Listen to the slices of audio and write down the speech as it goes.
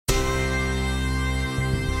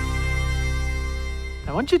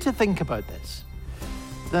I want you to think about this,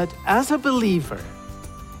 that as a believer,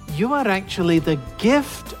 you are actually the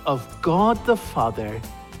gift of God the Father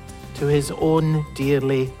to his own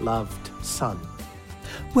dearly loved Son.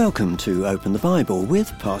 Welcome to Open the Bible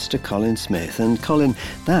with Pastor Colin Smith. And Colin,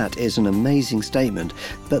 that is an amazing statement,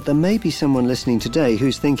 but there may be someone listening today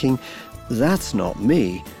who's thinking, that's not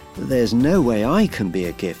me. There's no way I can be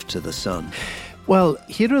a gift to the Son. Well,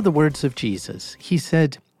 here are the words of Jesus. He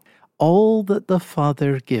said, "All that the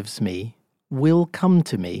Father gives me will come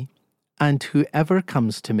to me, and whoever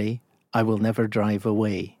comes to me, I will never drive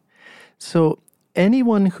away." So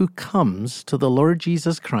anyone who comes to the Lord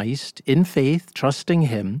Jesus Christ in faith, trusting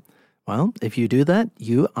him, well, if you do that,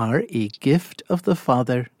 you are a gift of the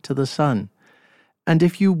Father to the Son. And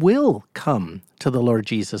if you will come to the Lord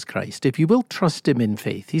Jesus Christ, if you will trust him in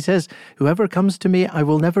faith, he says, "Whoever comes to me, I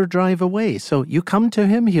will never drive away." So you come to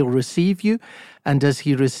him, he'll receive you, and as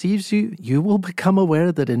he receives you, you will become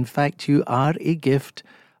aware that in fact you are a gift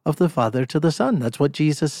of the Father to the Son. That's what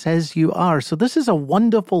Jesus says you are. So this is a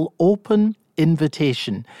wonderful, open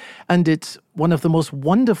invitation. And it's one of the most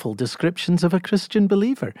wonderful descriptions of a Christian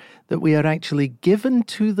believer, that we are actually given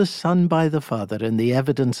to the Son by the Father. And the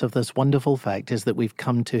evidence of this wonderful fact is that we've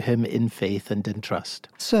come to him in faith and in trust.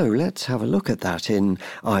 So let's have a look at that in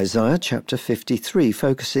Isaiah chapter 53,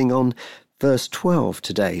 focusing on verse 12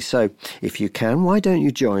 today. So if you can, why don't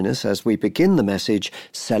you join us as we begin the message,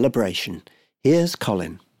 Celebration. Here's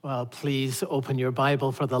Colin. Well, please open your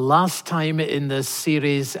Bible for the last time in this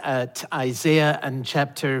series at Isaiah and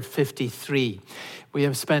chapter 53. We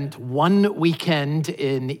have spent one weekend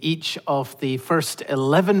in each of the first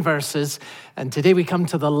 11 verses, and today we come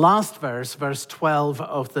to the last verse, verse 12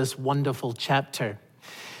 of this wonderful chapter.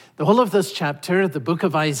 The whole of this chapter, the book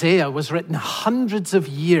of Isaiah, was written hundreds of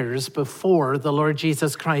years before the Lord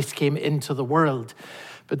Jesus Christ came into the world.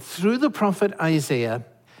 But through the prophet Isaiah,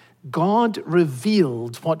 God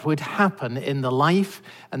revealed what would happen in the life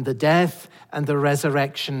and the death and the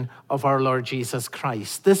resurrection of our Lord Jesus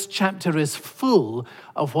Christ. This chapter is full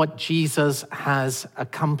of what Jesus has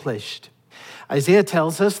accomplished. Isaiah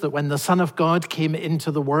tells us that when the Son of God came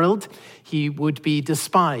into the world, he would be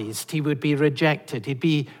despised, he would be rejected, he'd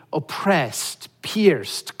be oppressed,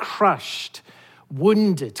 pierced, crushed,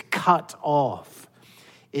 wounded, cut off.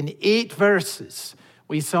 In 8 verses,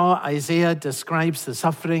 we saw Isaiah describes the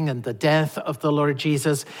suffering and the death of the Lord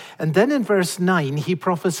Jesus. And then in verse 9, he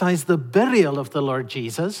prophesies the burial of the Lord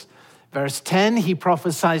Jesus. Verse 10, he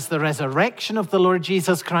prophesies the resurrection of the Lord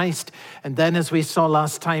Jesus Christ. And then, as we saw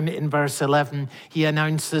last time in verse 11, he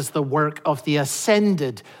announces the work of the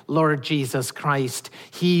ascended Lord Jesus Christ.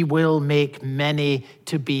 He will make many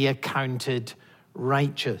to be accounted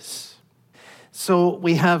righteous. So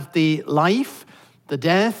we have the life, the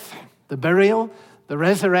death, the burial, the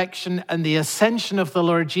resurrection and the ascension of the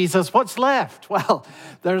Lord Jesus. What's left? Well,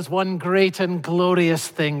 there's one great and glorious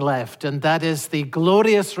thing left, and that is the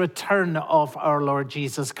glorious return of our Lord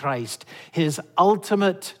Jesus Christ, his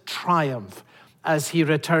ultimate triumph as he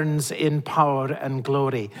returns in power and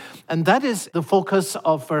glory. And that is the focus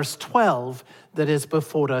of verse 12 that is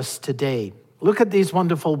before us today. Look at these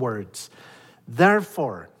wonderful words.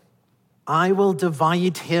 "Therefore, I will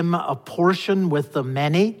divide him a portion with the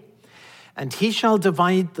many, and he shall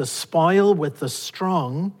divide the spoil with the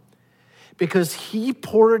strong, because he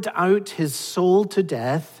poured out his soul to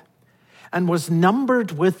death and was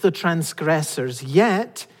numbered with the transgressors,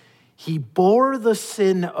 yet he bore the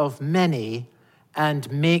sin of many and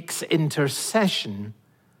makes intercession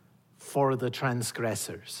for the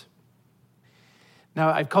transgressors."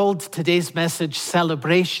 Now, I've called today's message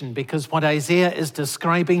Celebration because what Isaiah is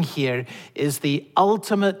describing here is the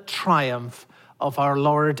ultimate triumph of our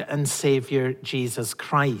Lord and Savior, Jesus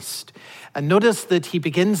Christ. And notice that he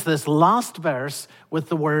begins this last verse with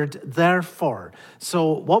the word "therefore."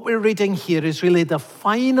 So what we're reading here is really the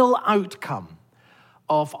final outcome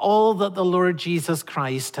of all that the Lord Jesus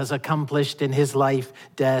Christ has accomplished in his life,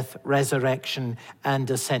 death, resurrection, and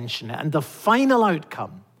ascension. And the final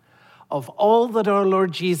outcome of all that our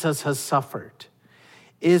Lord Jesus has suffered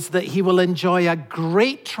is that he will enjoy a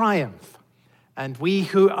great triumph, and we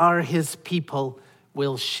who are his people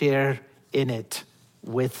will share in it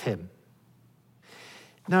with him.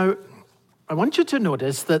 Now, I want you to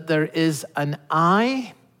notice that there is an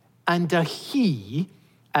I and a he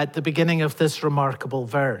at the beginning of this remarkable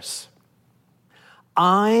verse.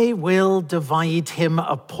 I will divide him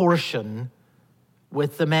a portion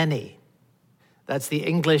with the many. That's the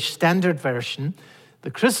English Standard Version.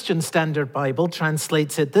 The Christian Standard Bible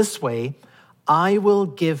translates it this way: I will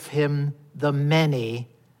give him the many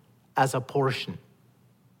as a portion.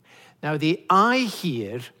 Now, the I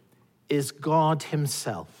here is God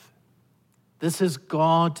himself. This is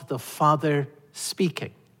God the Father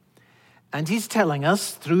speaking. And he's telling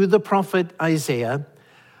us through the prophet Isaiah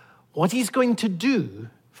what he's going to do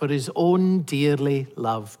for his own dearly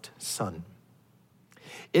loved Son.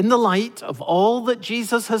 In the light of all that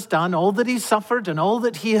Jesus has done, all that he suffered and all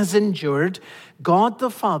that he has endured, God the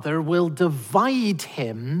Father will divide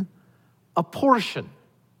him a portion.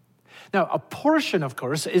 Now, a portion, of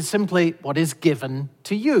course, is simply what is given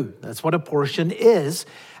to you. That's what a portion is.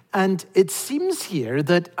 And it seems here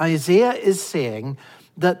that Isaiah is saying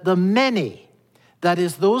that the many, that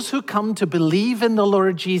is, those who come to believe in the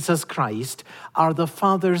Lord Jesus Christ, are the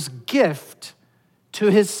Father's gift to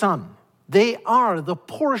his Son. They are the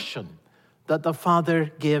portion that the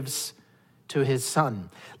Father gives to his Son.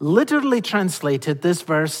 Literally translated, this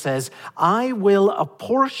verse says, I will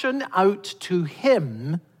apportion out to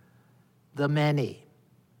him the many.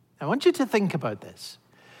 I want you to think about this,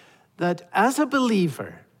 that as a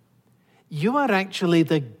believer, you are actually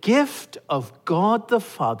the gift of God the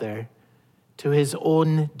Father to his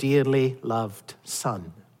own dearly loved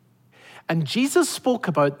Son. And Jesus spoke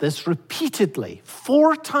about this repeatedly,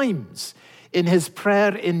 4 times in his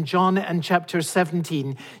prayer in John and chapter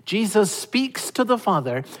 17. Jesus speaks to the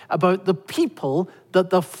Father about the people that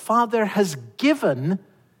the Father has given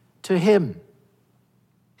to him.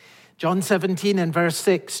 John 17 and verse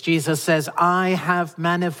 6, Jesus says, I have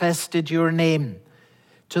manifested your name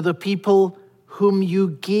to the people whom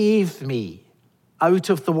you gave me out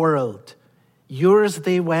of the world. Yours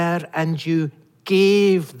they were, and you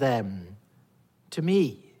gave them to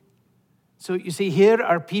me. So you see, here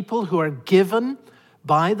are people who are given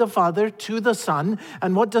by the Father to the Son.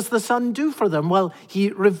 And what does the Son do for them? Well, he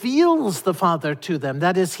reveals the Father to them.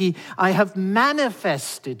 That is, I have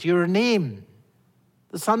manifested your name.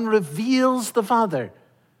 The Son reveals the Father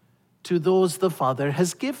to those the Father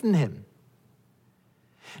has given him.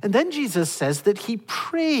 And then Jesus says that he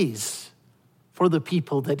prays for the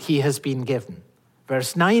people that he has been given.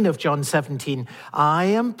 Verse 9 of John 17, I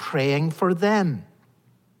am praying for them.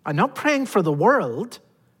 I'm not praying for the world,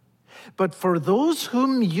 but for those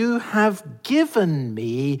whom you have given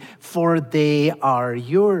me, for they are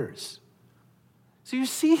yours. So you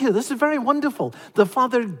see here, this is very wonderful. The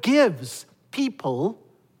Father gives people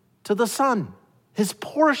to the Son, his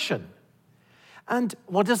portion. And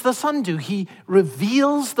what does the Son do? He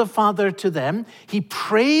reveals the Father to them. He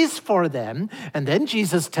prays for them. And then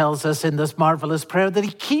Jesus tells us in this marvelous prayer that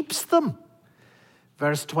he keeps them.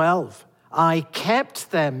 Verse 12, I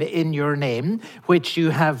kept them in your name, which you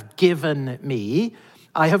have given me.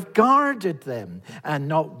 I have guarded them, and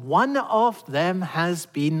not one of them has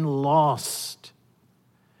been lost.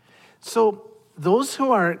 So those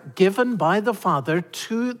who are given by the Father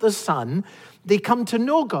to the Son, they come to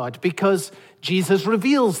know God because Jesus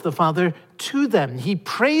reveals the Father to them. He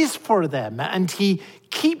prays for them and he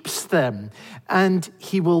keeps them, and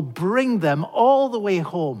he will bring them all the way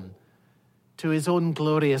home to his own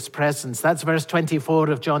glorious presence. That's verse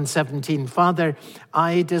 24 of John 17. Father,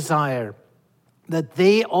 I desire that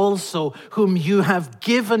they also whom you have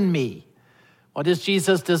given me. What does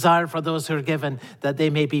Jesus desire for those who are given? That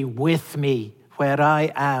they may be with me where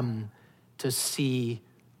I am, to see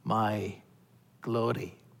my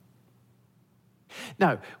glory.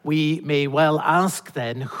 Now, we may well ask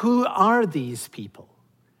then, who are these people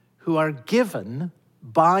who are given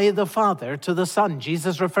by the Father to the Son?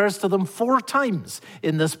 Jesus refers to them 4 times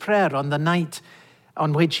in this prayer on the night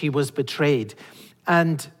on which he was betrayed.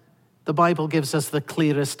 And the Bible gives us the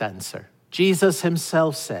clearest answer. Jesus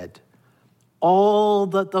himself said, all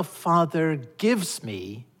that the Father gives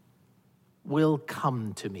me will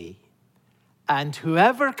come to me, and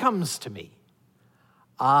whoever comes to me,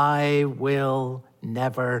 I will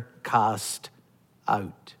never cast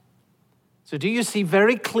out. So do you see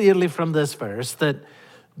very clearly from this verse that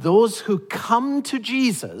those who come to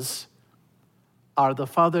Jesus are the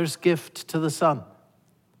Father's gift to the Son?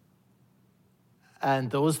 And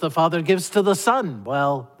those the Father gives to the Son,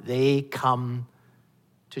 well, they come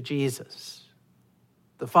to Jesus.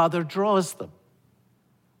 The Father draws them,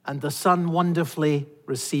 and the Son wonderfully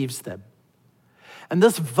receives them. And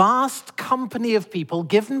this vast company of people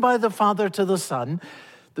given by the Father to the Son,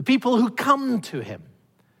 the people who come to him,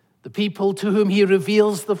 the people to whom he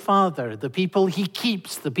reveals the Father, the people he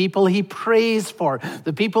keeps, the people he prays for,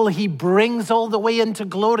 the people he brings all the way into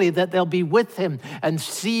glory, that they'll be with him and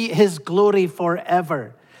see his glory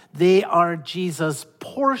forever. They are Jesus'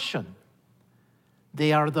 portion.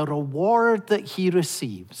 They are the reward that he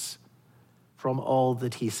receives from all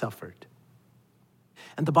that he suffered.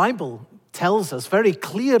 And the Bible tells us very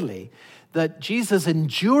clearly that Jesus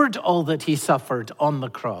endured all that he suffered on the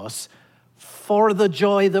cross for the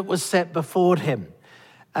joy that was set before him.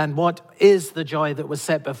 And what is the joy that was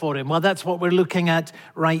set before him? Well, that's what we're looking at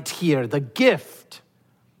right here. The gift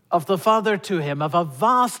of the Father to him of a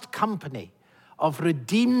vast company of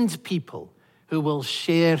redeemed people who will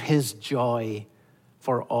share his joy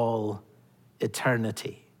for all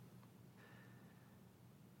eternity.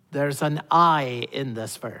 There's an I in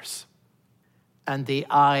this verse, and the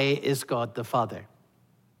I is God the Father.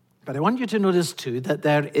 But I want you to notice too that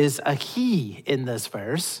there is a he in this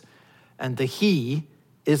verse, and the he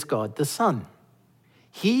is God the Son.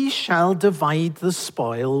 He shall divide the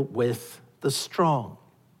spoil with the strong.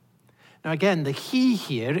 Now again, the he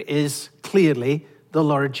here is clearly the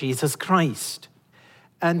Lord Jesus Christ.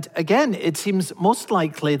 And again, it seems most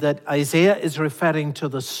likely that Isaiah is referring to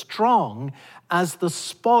the strong as the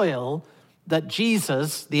spoil that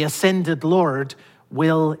Jesus, the ascended Lord,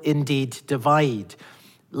 will indeed divide.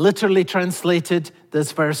 Literally translated,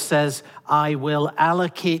 this verse says, I will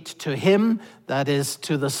allocate to him, that is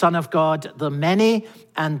to the Son of God, the many,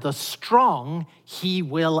 and the strong he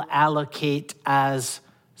will allocate as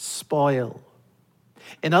spoil.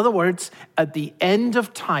 In other words, at the end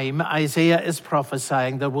of time, Isaiah is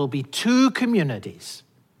prophesying there will be two communities,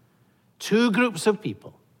 two groups of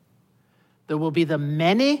people. There will be the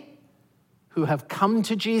many who have come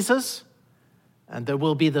to Jesus, and there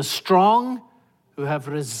will be the strong who have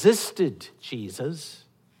resisted Jesus.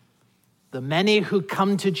 The many who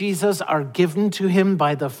come to Jesus are given to him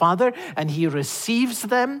by the Father, and he receives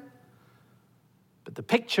them. But the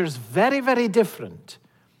picture is very, very different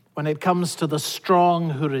when it comes to the strong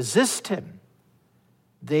who resist him.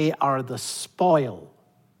 They are the spoil.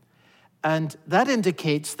 And that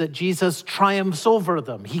indicates that Jesus triumphs over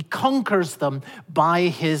them. He conquers them by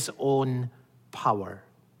his own power.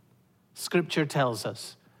 Scripture tells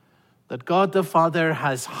us that God the Father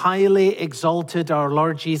has highly exalted our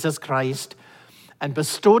Lord Jesus Christ and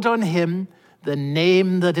bestowed on him the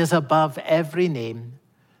name that is above every name,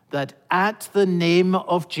 that at the name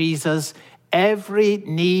of Jesus every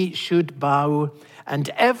knee should bow and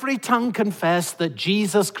every tongue confess that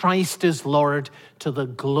Jesus Christ is Lord, to the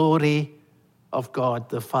glory of God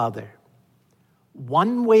the Father.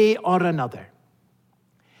 One way or another,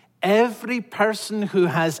 every person who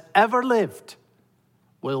has ever lived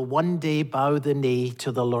will one day bow the knee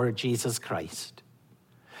to the Lord Jesus Christ.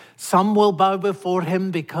 Some will bow before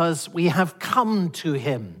him because we have come to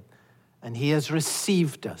him and he has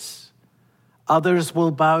received us. Others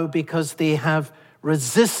will bow because they have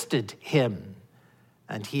resisted him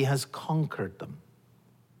and he has conquered them.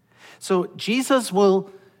 So Jesus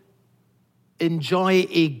will enjoy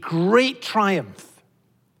a great triumph.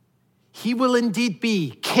 He will indeed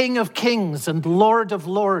be King of Kings and Lord of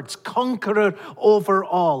Lords, conqueror over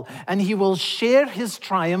all, and he will share his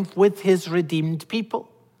triumph with his redeemed people.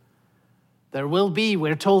 There will be,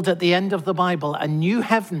 we're told at the end of the Bible, a new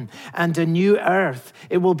heaven and a new earth.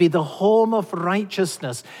 It will be the home of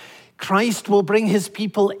righteousness. Christ will bring his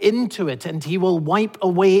people into it, and he will wipe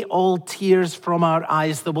away all tears from our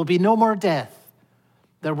eyes. There will be no more death.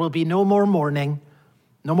 There will be no more mourning,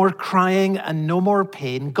 no more crying, and no more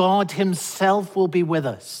pain. God himself will be with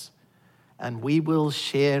us, and we will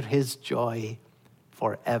share his joy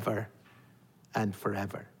forever and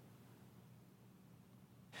forever.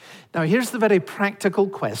 Now, here's the very practical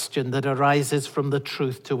question that arises from the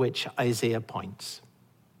truth to which Isaiah points.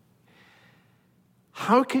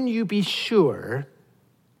 How can you be sure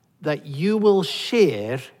that you will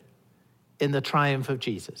share in the triumph of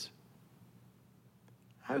Jesus?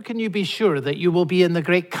 How can you be sure that you will be in the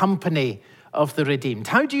great company of the redeemed?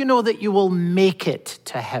 How do you know that you will make it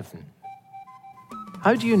to heaven?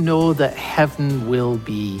 How do you know that heaven will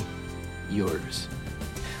be yours?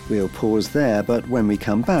 We'll pause there, but when we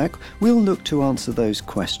come back, we'll look to answer those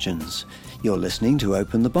questions. You're listening to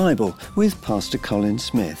Open the Bible with Pastor Colin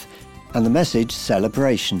Smith, and the message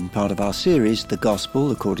Celebration, part of our series, The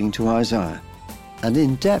Gospel According to Isaiah. An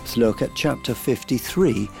in-depth look at chapter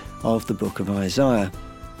 53 of the book of Isaiah.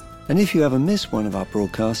 And if you ever miss one of our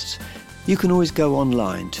broadcasts, you can always go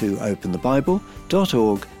online to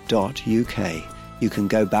openthebible.org.uk. You can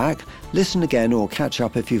go back, listen again, or catch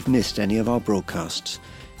up if you've missed any of our broadcasts.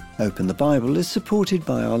 Open the Bible is supported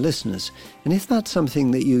by our listeners, and if that's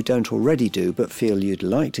something that you don't already do but feel you'd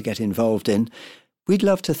like to get involved in, we'd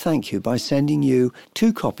love to thank you by sending you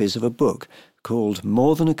 2 copies of a book called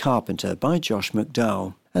More Than a Carpenter by Josh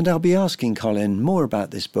McDowell. And I'll be asking Colin more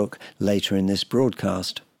about this book later in this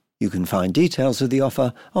broadcast. You can find details of the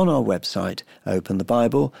offer on our website,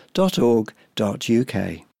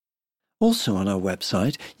 openthebible.org.uk. Also on our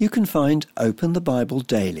website, you can find Open the Bible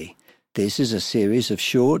Daily, This is a series of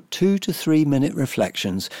short 2 to 3 minute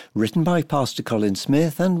reflections written by Pastor Colin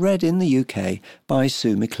Smith and read in the UK by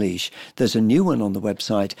Sue McLeish. There's a new one on the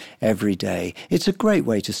website every day. It's a great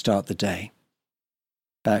way to start the day.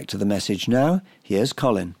 Back to the message now. Here's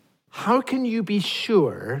Colin. How can you be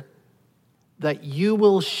sure that you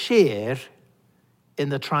will share in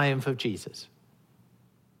the triumph of Jesus?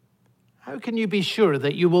 How can you be sure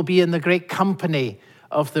that you will be in the great company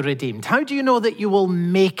of the redeemed? How do you know that you will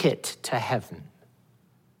make it to heaven?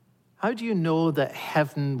 How do you know that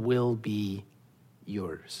heaven will be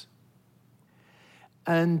yours?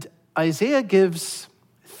 And Isaiah gives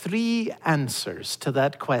 3 answers to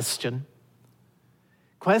that question.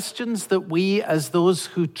 Questions that we, as those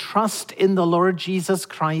who trust in the Lord Jesus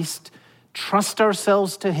Christ, trust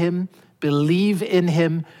ourselves to him, believe in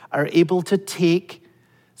him, are able to take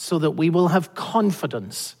so that we will have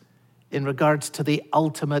confidence in regards to the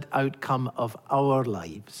ultimate outcome of our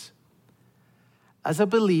lives. As a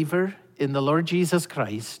believer in the Lord Jesus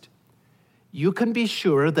Christ, you can be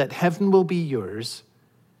sure that heaven will be yours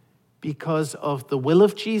because of the will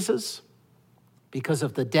of Jesus, because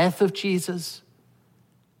of the death of Jesus,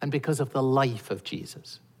 and because of the life of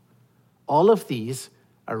Jesus. All of these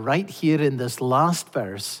are right here in this last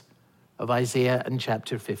verse of Isaiah in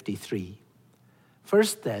chapter 53.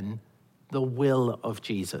 First then, the will of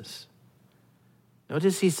Jesus.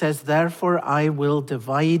 Notice he says, "Therefore I will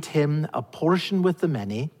divide him a portion with the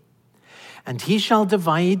many, and he shall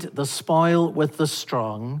divide the spoil with the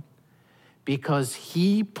strong, because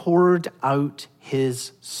he poured out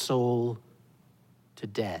his soul to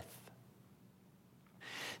death."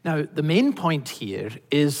 Now, the main point here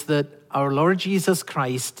is that our Lord Jesus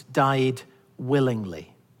Christ died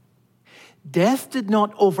willingly. Death did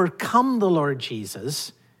not overcome the Lord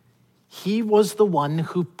Jesus. He was the one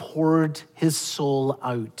who poured his soul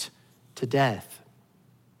out to death.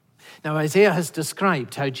 Now, Isaiah has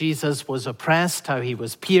described how Jesus was oppressed, how he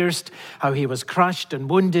was pierced, how he was crushed and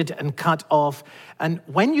wounded and cut off. And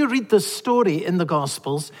when you read the story in the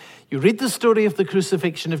Gospels, you read the story of the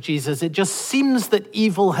crucifixion of Jesus, it just seems that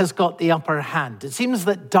evil has got the upper hand. It seems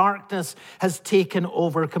that darkness has taken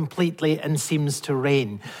over completely and seems to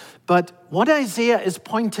reign. But what Isaiah is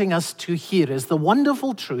pointing us to here is the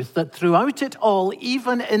wonderful truth that throughout it all,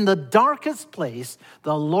 even in the darkest place,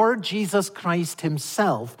 the Lord Jesus Christ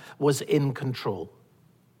himself was in control.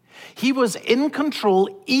 He was in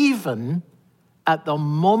control even at the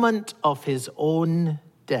moment of his own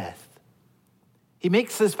death. He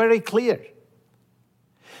makes this very clear,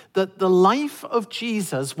 that the life of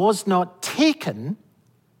Jesus was not taken,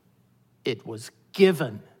 it was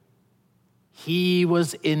given. He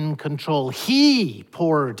was in control. He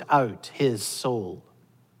poured out his soul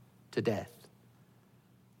to death.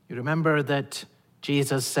 You remember that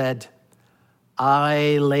Jesus said,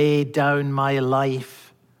 "I lay down my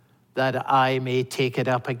life that I may take it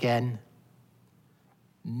up again.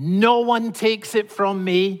 No one takes it from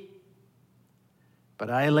me,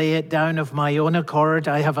 but I lay it down of my own accord.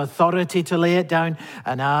 I have authority to lay it down,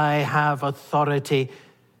 and I have authority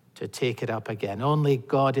to take it up again." Only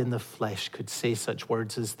God in the flesh could say such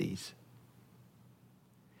words as these.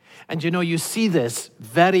 And you see this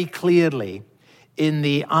very clearly in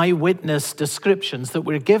the eyewitness descriptions that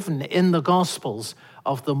were given in the Gospels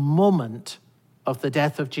of the moment of the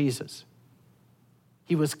death of Jesus.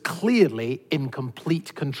 He was clearly in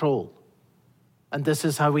complete control. And this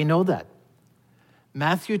is how we know that.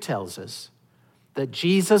 Matthew tells us that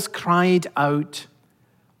Jesus cried out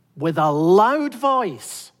with a loud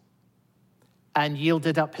voice and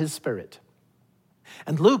yielded up his spirit.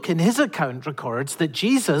 And Luke, in his account, records that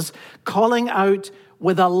Jesus, calling out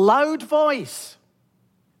with a loud voice,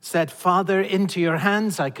 said, "Father, into your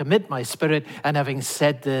hands I commit my spirit." And having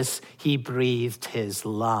said this, he breathed his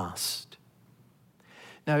last.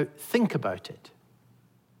 Now, think about it.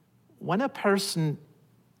 When a person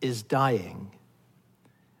is dying,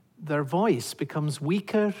 their voice becomes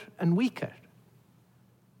weaker and weaker.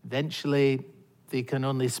 Eventually, they can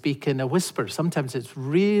only speak in a whisper. Sometimes it's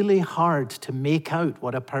really hard to make out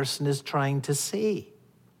what a person is trying to say.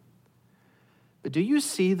 But do you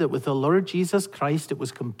see that with the Lord Jesus Christ, it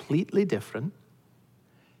was completely different?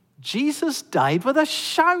 Jesus died with a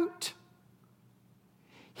shout.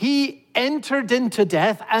 He entered into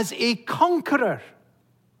death as a conqueror.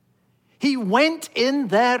 He went in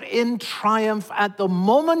there in triumph at the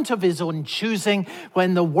moment of his own choosing,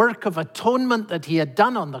 when the work of atonement that he had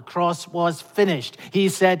done on the cross was finished. He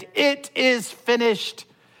said, "It is finished."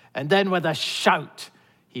 And then with a shout,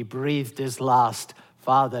 he breathed his last.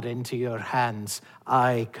 "Father, into your hands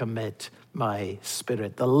I commit my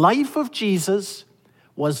spirit." The life of Jesus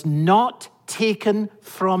was not taken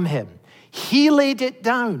from him. He laid it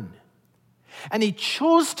down. And he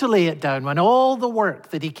chose to lay it down when all the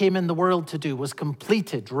work that he came in the world to do was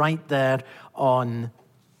completed right there on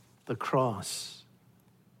the cross.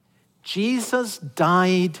 Jesus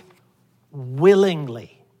died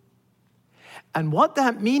willingly. And what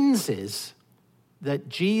that means is that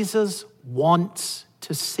Jesus wants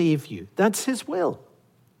to save you. That's his will.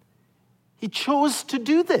 He chose to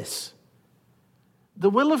do this. The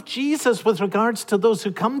will of Jesus with regards to those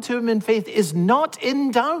who come to him in faith is not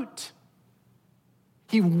in doubt.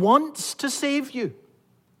 He wants to save you.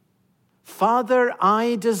 Father,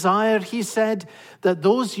 I desire, he said, that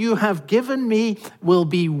those you have given me will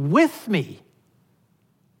be with me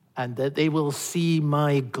and that they will see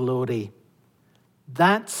my glory.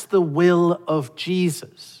 That's the will of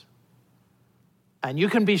Jesus. And you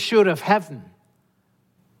can be sure of heaven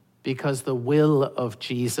because the will of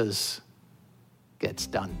Jesus gets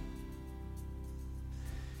done.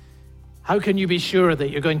 How can you be sure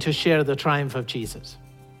that you're going to share the triumph of Jesus?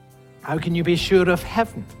 How can you be sure of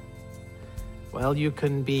heaven? Well, you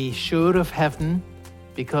can be sure of heaven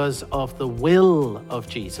because of the will of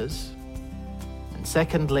Jesus. And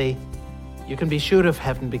secondly, you can be sure of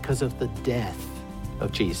heaven because of the death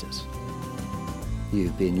of Jesus.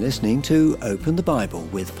 You've been listening to Open the Bible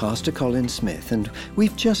with Pastor Colin Smith, and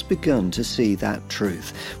we've just begun to see that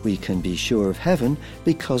truth. We can be sure of heaven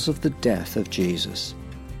because of the death of Jesus.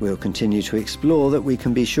 We'll continue to explore that we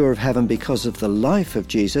can be sure of heaven because of the life of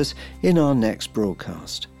Jesus in our next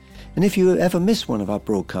broadcast. And if you ever miss one of our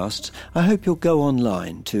broadcasts, I hope you'll go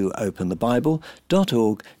online to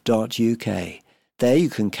openthebible.org.uk. There you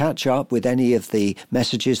can catch up with any of the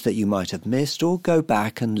messages that you might have missed or go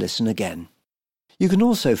back and listen again. You can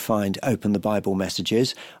also find Open the Bible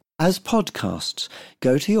messages as podcasts.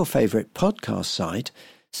 Go to your favourite podcast site,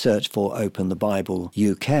 search for Open the Bible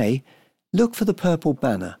UK, look for the purple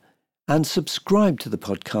banner, and subscribe to the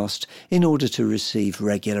podcast in order to receive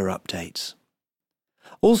regular updates.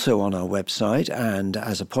 Also on our website and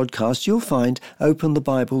as a podcast, you'll find Open the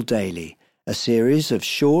Bible Daily, a series of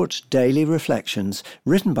short daily reflections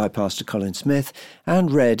written by Pastor Colin Smith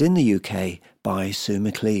and read in the UK by Sue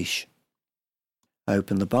McLeish.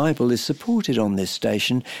 Open the Bible is supported on this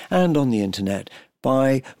station and on the internet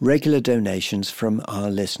by regular donations from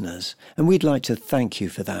our listeners, and we'd like to thank you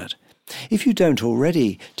for that. If you don't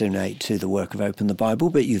already donate to the work of Open the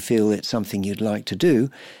Bible, but you feel it's something you'd like to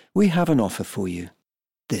do, we have an offer for you.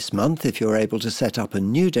 This month, if you're able to set up a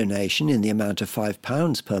new donation in the amount of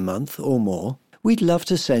 £5 per month or more, we'd love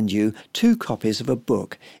to send you 2 copies of a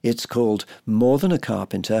book. It's called More Than a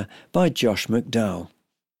Carpenter by Josh McDowell.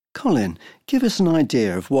 Colin, give us an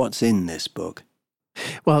idea of what's in this book.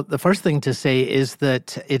 Well, the first thing to say is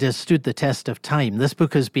that it has stood the test of time. This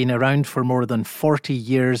book has been around for more than 40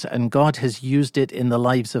 years, and God has used it in the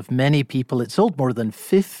lives of many people. It sold more than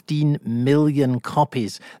 15 million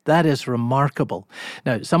copies. That is remarkable.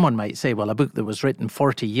 Now, someone might say, well, a book that was written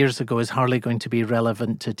 40 years ago is hardly going to be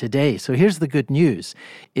relevant to today. So here's the good news.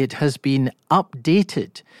 It has been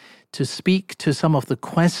updated to speak to some of the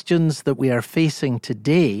questions that we are facing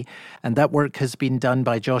today. And that work has been done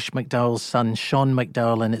by Josh McDowell's son, Sean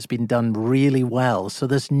McDowell, and it's been done really well. So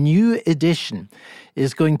this new edition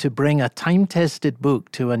is going to bring a time-tested book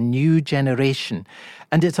to a new generation.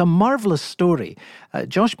 And it's a marvelous story.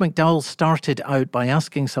 Josh McDowell started out by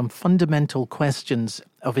asking some fundamental questions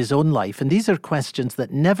of his own life. And these are questions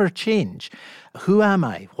that never change. Who am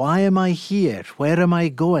I? Why am I here? Where am I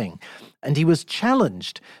going? And he was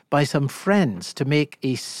challenged by some friends to make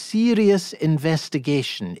a serious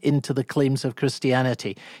investigation into the claims of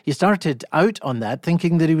Christianity. He started out on that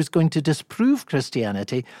thinking that he was going to disprove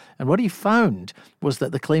Christianity. And what he found was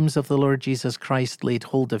that the claims of the Lord Jesus Christ laid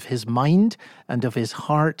hold of his mind and of his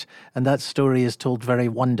heart. And that story is told very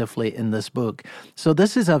wonderfully in this book. So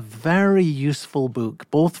this is a very useful book,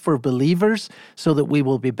 both for believers, so that we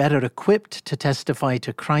will be better equipped to testify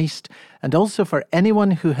to Christ, and also for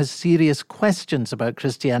anyone who has serious questions about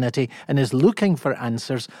Christianity and is looking for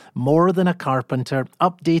answers. More Than a Carpenter,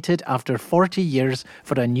 updated after 40 years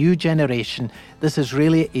for a new generation. This is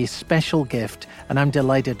really a special gift, and I'm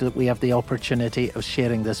delighted that we have the opportunity of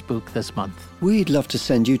sharing this book this month. We'd love to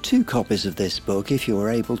send you 2 copies of this book if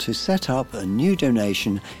you're able to set up a new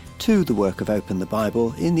donation to the work of Open the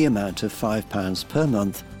Bible in the amount of £5 per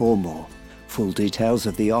month or more. Full details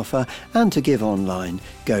of the offer and to give online,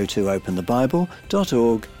 go to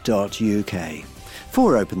openthebible.org.uk.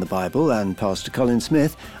 For Open the Bible and Pastor Colin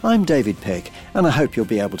Smith, I'm David Pick, and I hope you'll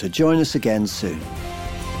be able to join us again soon.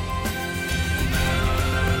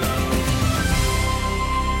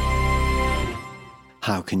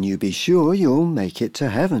 How can you be sure you'll make it to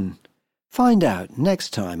heaven? Find out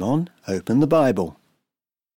next time on Open the Bible.